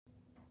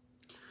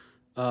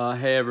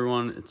Hey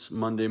everyone, it's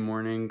Monday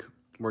morning,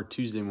 or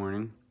Tuesday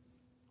morning,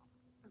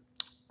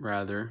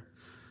 rather.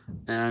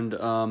 And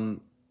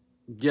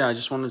yeah, I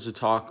just wanted to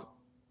talk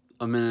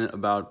a minute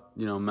about,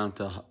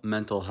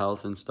 mental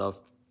health and stuff.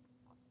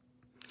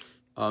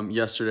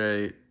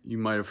 Yesterday, you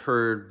might have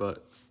heard,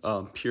 but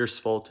Pierce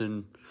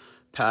Fulton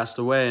passed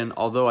away. And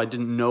although I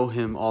didn't know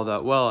him all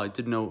that well, I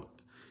did know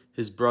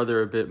his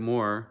brother a bit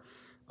more.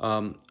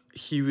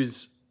 He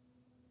was,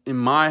 in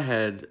my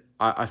head,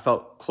 I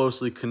felt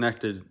closely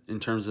connected in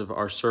terms of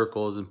our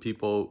circles and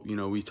people,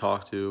 we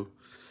talked to.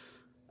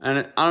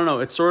 And I don't know,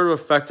 it sort of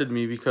affected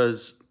me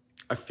because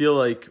I feel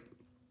like,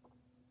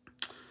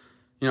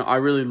 I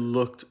really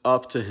looked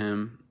up to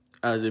him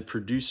as a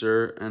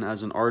producer and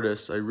as an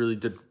artist. I really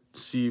did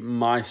see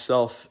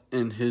myself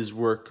in his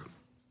work,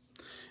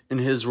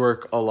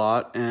 a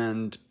lot.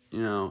 And,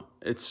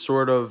 it's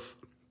sort of,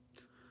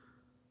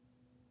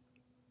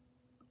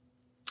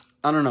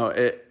 I don't know,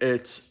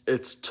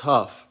 it's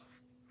tough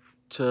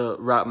to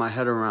wrap my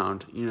head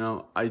around.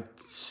 I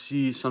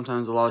see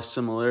sometimes a lot of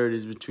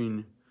similarities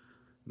between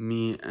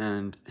me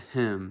and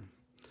him.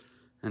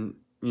 And,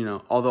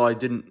 although I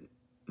didn't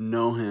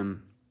know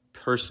him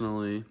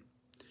personally,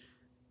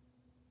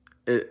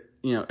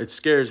 it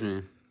scares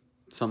me,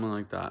 something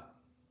like that.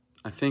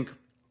 I think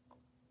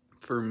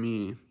for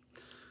me,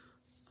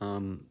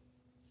 I'm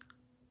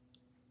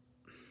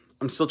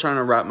still trying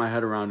to wrap my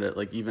head around it,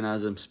 like even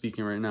as I'm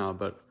speaking right now,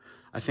 but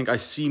I think I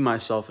see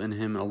myself in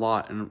him a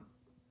lot. And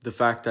the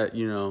fact that,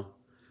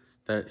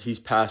 that he's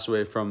passed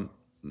away from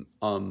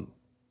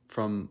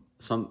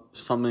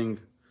something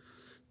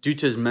due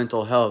to his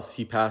mental health,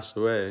 he passed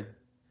away.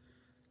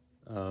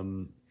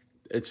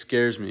 It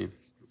scares me.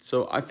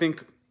 So I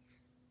think,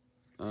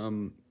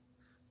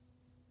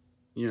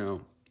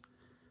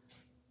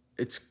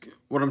 it's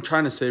what I'm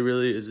trying to say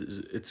really is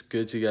it's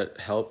good to get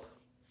help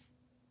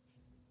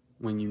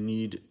when you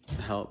need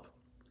help,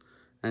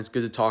 and it's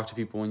good to talk to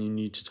people when you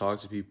need to talk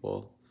to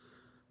people.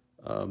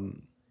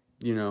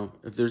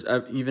 If there's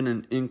even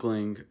an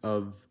inkling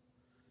of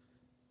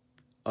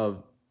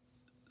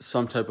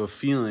some type of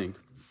feeling,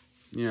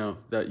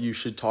 that you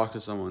should talk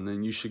to someone,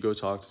 then you should go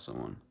talk to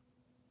someone.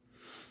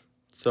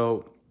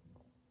 So,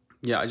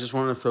 yeah, I just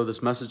wanted to throw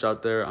this message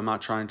out there. I'm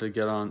not trying to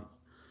get on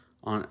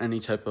any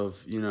type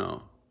of,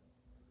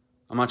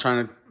 I'm not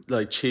trying to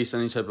like chase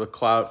any type of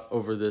clout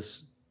over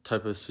this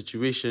type of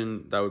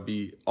situation. That would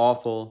be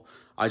awful.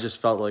 I just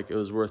felt like it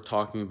was worth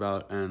talking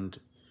about, and,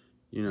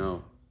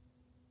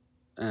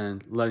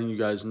 and letting you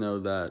guys know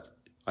that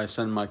I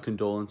send my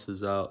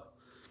condolences out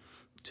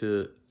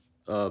to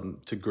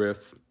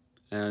Griff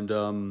and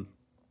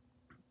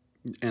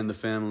the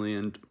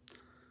family.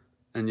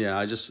 And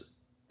yeah,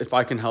 if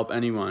I can help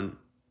anyone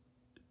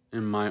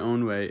in my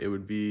own way, it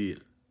would be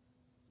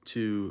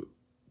to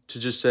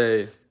just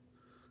say,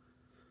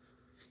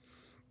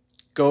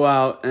 go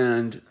out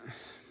and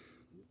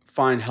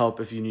find help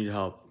if you need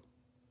help.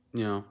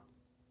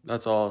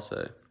 That's all I'll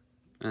say.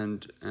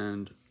 And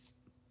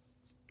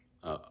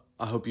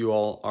I hope you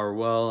all are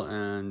well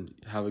and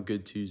have a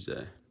good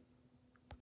Tuesday.